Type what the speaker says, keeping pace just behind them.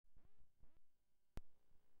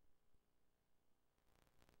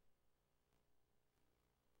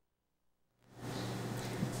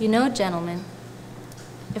You know, gentlemen,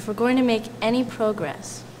 if we're going to make any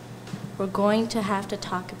progress, we're going to have to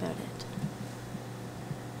talk about it.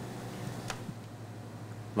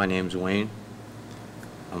 My name's Wayne.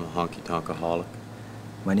 I'm a honky-tonkaholic.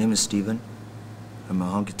 My name is Steven. I'm a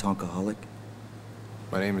honky-tonkaholic.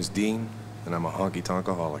 My name is Dean, and I'm a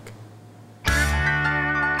honky-tonkaholic.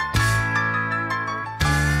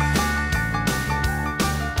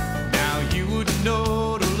 Now you wouldn't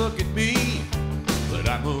know to look at me, but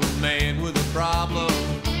I'm a man with a problem.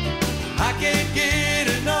 I can't get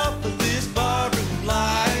enough of this barroom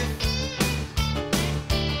life.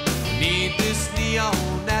 Need this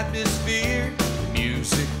neon atmosphere, the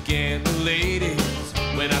music and the ladies.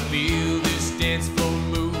 When I feel this dance floor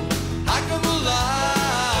move, I come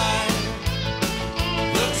alive.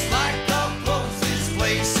 Looks like I'll close this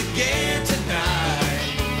place again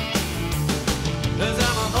tonight. 'Cause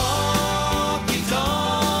I'm a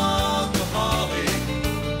honky-tonkaholic.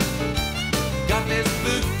 Got this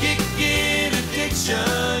boot-kicking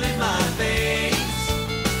addiction in my veins.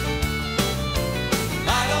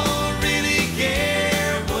 I don't really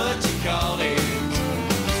care what you call it.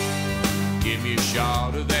 Give me a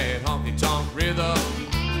shot of that honky-tonk rhythm.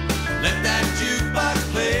 Let that jukebox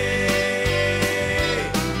play.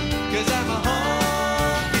 'Cause I'm a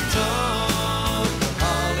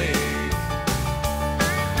honky-tonkaholic.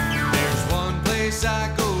 There's one place I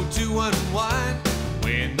go to unwind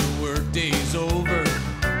when the workday's over.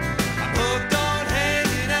 I'm hooked on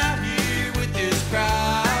hanging out here with this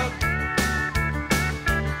crowd.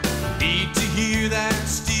 Need to hear that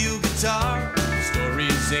steel guitar,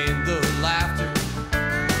 stories and the laughter.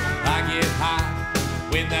 I get high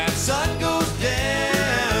when that sun goes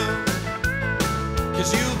down.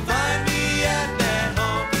 'Cause you'll find me at that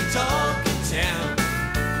honky-tonk in town.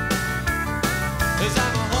 'Cause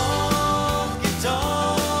I'm a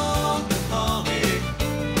honky-tonkaholic.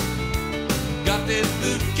 Got this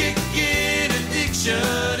boot-kicking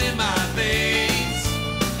addiction in my veins.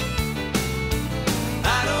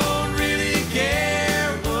 I don't really care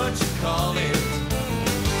what you call it.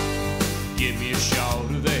 Give me a shot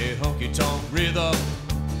of that honky-tonk rhythm.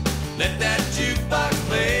 Let that